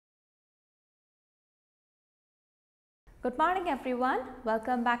Good morning everyone.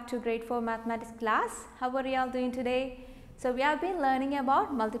 Welcome back to grade 4 mathematics class. How are you all doing today? So we have been learning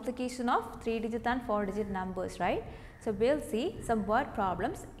about multiplication of 3-digit and 4-digit numbers, right? So we'll see some word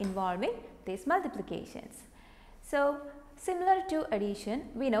problems involving these multiplications. So similar to addition,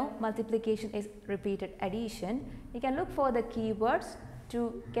 we know multiplication is repeated addition. You can look for the keywords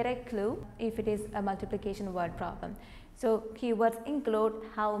to get a clue if it is a multiplication word problem. So keywords include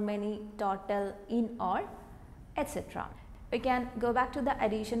how many, total, in all, etc. We can go back to the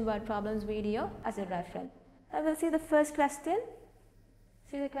addition word problems video as a reference. I will see the first question.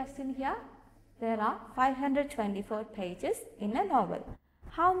 See the question here. There are 524 pages in a novel.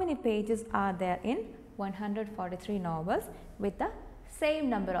 How many pages are there in 143 novels with the same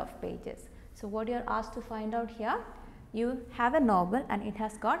number of pages? So what you are asked to find out here, you have a novel and it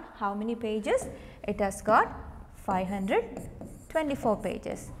has got how many pages? It has got 524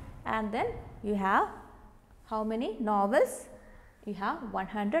 pages. And then you have how many novels? You have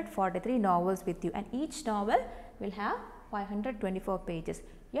 143 novels with you, and each novel will have 524 pages.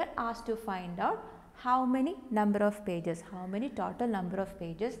 You are asked to find out how many number of pages, how many total number of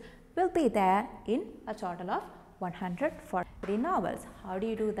pages will be there in a total of 143 novels. How do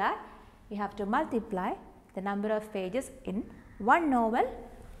you do that? You have to multiply the number of pages in one novel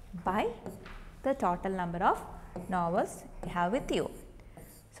by the total number of novels you have with you.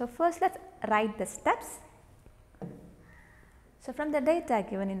 So first let's write the steps. So from the data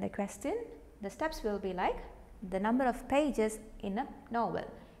given in the question, the steps will be like the number of pages in a novel.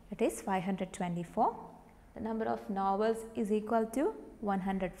 It is 524. The number of novels is equal to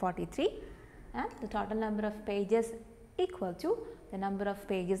 143, and the total number of pages equal to the number of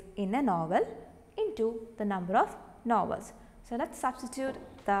pages in a novel into the number of novels. So let's substitute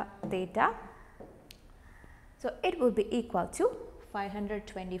the data. So it will be equal to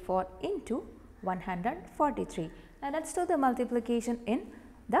 524 into 143. Now let's do the multiplication in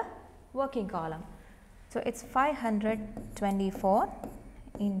the working column. So it's 524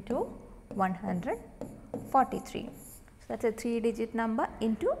 into 143. So that's a 3-digit number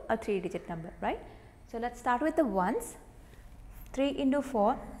into a 3-digit number, right? So let's start with the ones. 3 into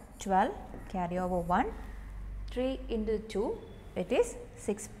 4, 12, carry over 1. 3 into 2, it is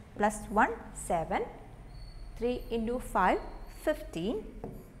 6 plus 1, 7. 3 into 5, 15.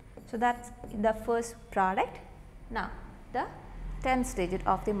 So that's the first product. Now the tens digit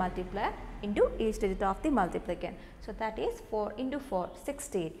of the multiplier into each digit of the multiplicand. So that is 4 into 4,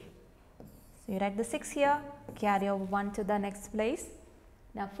 16. So you write the 6 here, carry over 1 to the next place.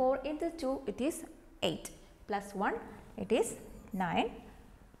 Now 4 into 2, it is 8, plus 1, it is 9.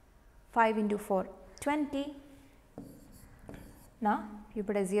 5 into 4, 20. Now you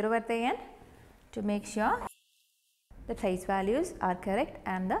put a 0 at the end to make sure the place values are correct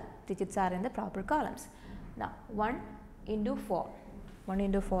and the digits are in the proper columns. Now 1 into 4. 1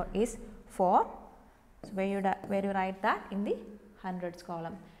 into 4 is 4. So where you write that in the hundreds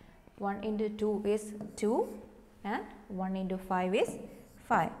column. 1 into 2 is 2, and 1 into 5 is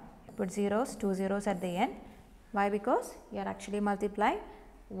 5. You put zeros, 2 zeros at the end. Why? Because you are actually multiplying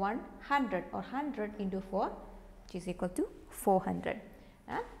 100 or 100 into 4, which is equal to 400.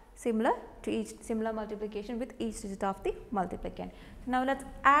 And similar multiplication with each digit of the multiplicand. Now let's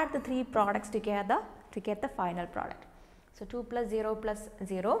add the three products together to get the final product. So 2 plus 0 plus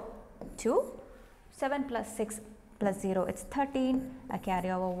 0, 2. 7 plus 6 plus 0, it's 13. I carry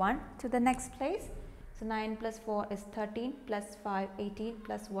over 1 to the next place. So 9 plus 4 is 13, plus 5, 18,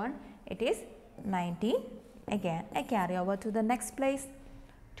 plus 1, it is 19. Again, I carry over to the next place.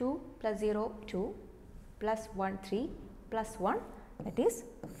 2 plus 0, 2, plus 1, 3, plus 1, it is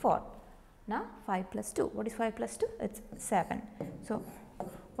 4. Now 5 plus 2, what is 5 plus 2? It's 7. So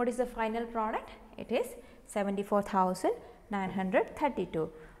what is the final product? It is 74,932.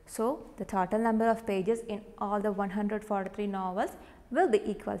 So the total number of pages in all the 143 novels will be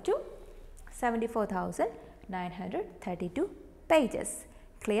equal to 74,932 pages.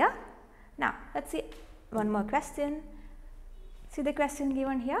 Clear? Now let's see one more question. See the question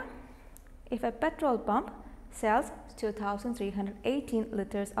given here. If a petrol pump sells 2,318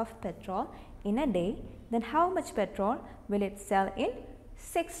 liters of petrol in a day, then how much petrol will it sell in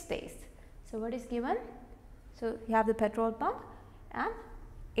 6 days? So what is given? So you have the petrol pump, and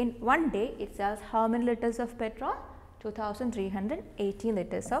in one day it sells how many liters of petrol? 2,318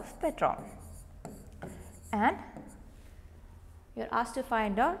 liters of petrol. And you are asked to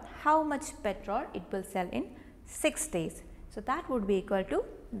find out how much petrol it will sell in 6 days. So that would be equal to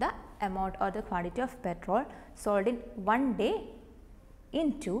the amount or the quantity of petrol sold in one day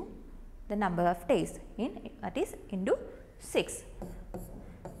into the number of days, that is into 6,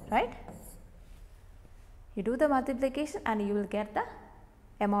 right? You do the multiplication and you will get the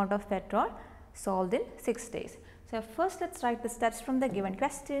amount of petrol solved in 6 days. So first let's write the steps from the given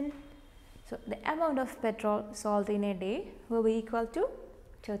question. So the amount of petrol solved in a day will be equal to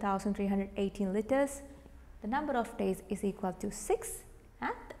 2318 liters. The number of days is equal to 6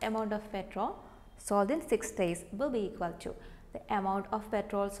 and the amount of petrol solved in 6 days will be equal to the amount of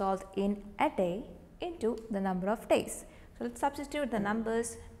petrol solved in a day into the number of days. So let's substitute the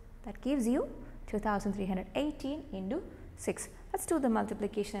numbers. That gives you 2318 into 6. Let's do the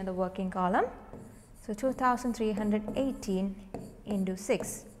multiplication in the working column. So 2318 into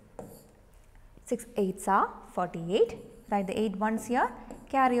 6. 6 8s are 48. Write the 8 ones here.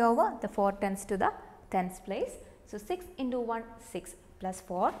 Carry over the 4 tens to the tens place. So 6 into 1 6 plus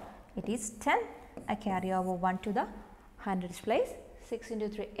 4 it is 10. I carry over 1 to the hundreds place. 6 into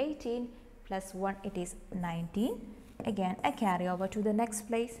 3 18 plus 1 it is 19. Again I carry over to the next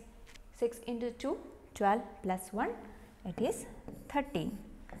place. 6 into 2 12 plus 1 it is 13.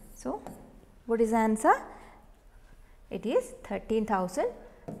 So what is the answer? It is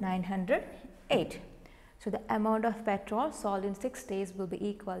 13,908. So the amount of petrol solved in 6 days will be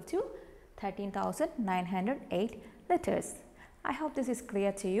equal to 13,908 liters. I hope this is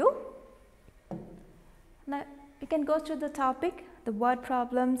clear to you. Now you can go through the topic, the word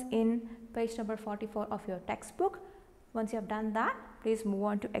problems in page number 44 of your textbook. Once you have done that, please move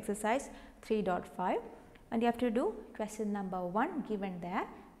on to exercise 3.5 and you have to do question number 1 given there.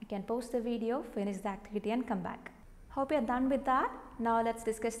 You can pause the video, finish the activity and come back. Hope you are done with that. Now let's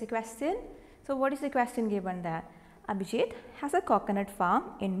discuss the question. So what is the question given there? Abhijit has a coconut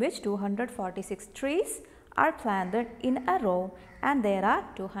farm in which 246 trees are planted in a row and there are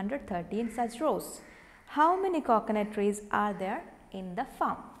 213 such rows. How many coconut trees are there in the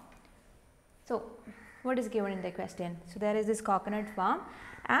farm? So what is given in the question? So there is this coconut farm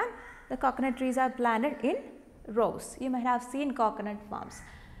and the coconut trees are planted in rows. You might have seen coconut farms.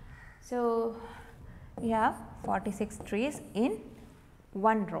 So you have 46 trees in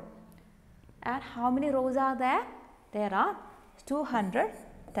one row. And how many rows are there? There are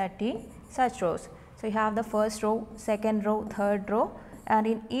 213 such rows. So you have the first row, second row, third row, and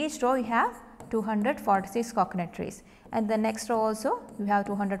in each row you have 246 coconut trees. And the next row also you have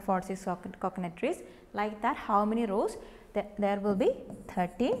 246 coconut trees. Like that, how many rows? There will be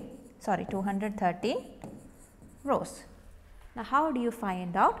 213 rows. Now how do you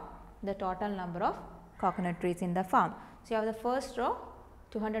find out the total number of coconut trees in the farm? So you have the first row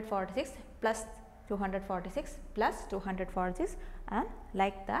 246 plus 246 plus 246 and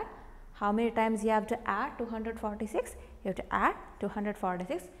like that. How many times you have to add 246? You have to add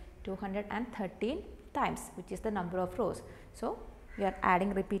 246 213 times, which is the number of rows. So you are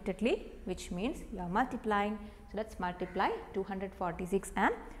adding repeatedly, which means you are multiplying. So let's multiply 246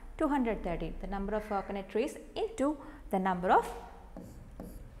 and 213, the number of coconut trees into the number of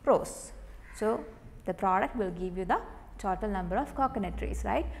rows. So the product will give you the total number of coconut trees,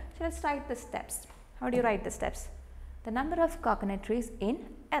 right? So let's write the steps. How do you write the steps? The number of coconut trees in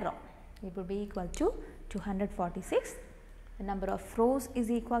a row, it will be equal to 246. The number of rows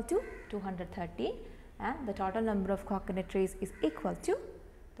is equal to 213 and the total number of coconut trees is equal to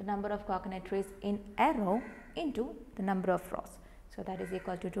the number of coconut trees in a row into the number of rows. So that is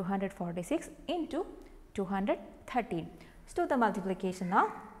equal to 246 into 213. Let's do the multiplication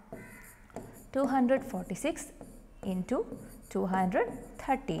now. 246 into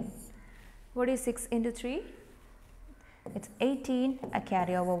 213. What is 6 into 3? It's 18. I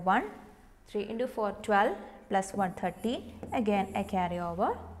carry over 1. 3 into 4 12 plus 1 13. Again I carry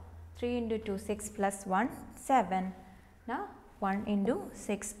over. 3 into 2 6 plus 1 7. Now 1 into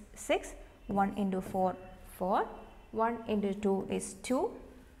 6 6. 1 into 4 4. 1 into 2 is 2.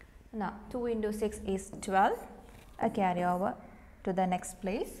 Now 2 into 6 is 12. I carry over to the next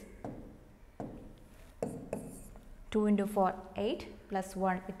place. 2 into 4 8 plus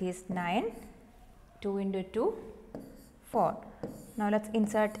 1 it is 9. 2 into 2 4. Now let's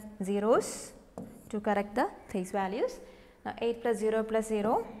insert zeros to correct the place values. Now 8 plus 0 plus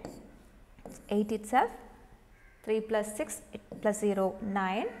 0 it's 8 itself. 3 plus 6 plus 0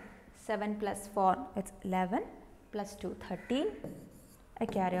 9. 7 plus 4 it's 11 plus 2 13. I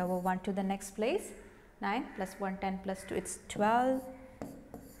carry over 1 to the next place. 9 plus 1 10 plus 2 it's 12.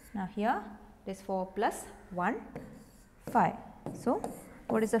 Now here it is 4 plus 1 5. So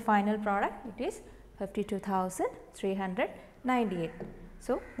what is the final product? It is 52,398.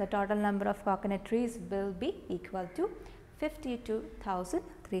 So the total number of coconut trees will be equal to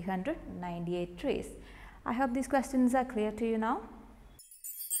 52,398 trees. I hope these questions are clear to you now.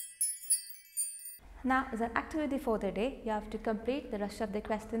 Now, as an activity for the day, you have to complete the rest of the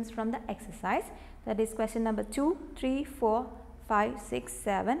questions from the exercise. That is question number 2, 3, 4, 5, 6,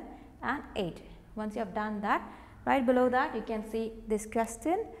 7 and 8. Once you have done that, right below that you can see this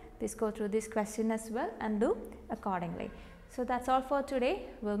question. Please go through this question as well and do accordingly. So that's all for today.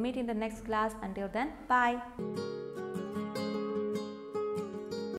 We'll meet in the next class. Until then, bye.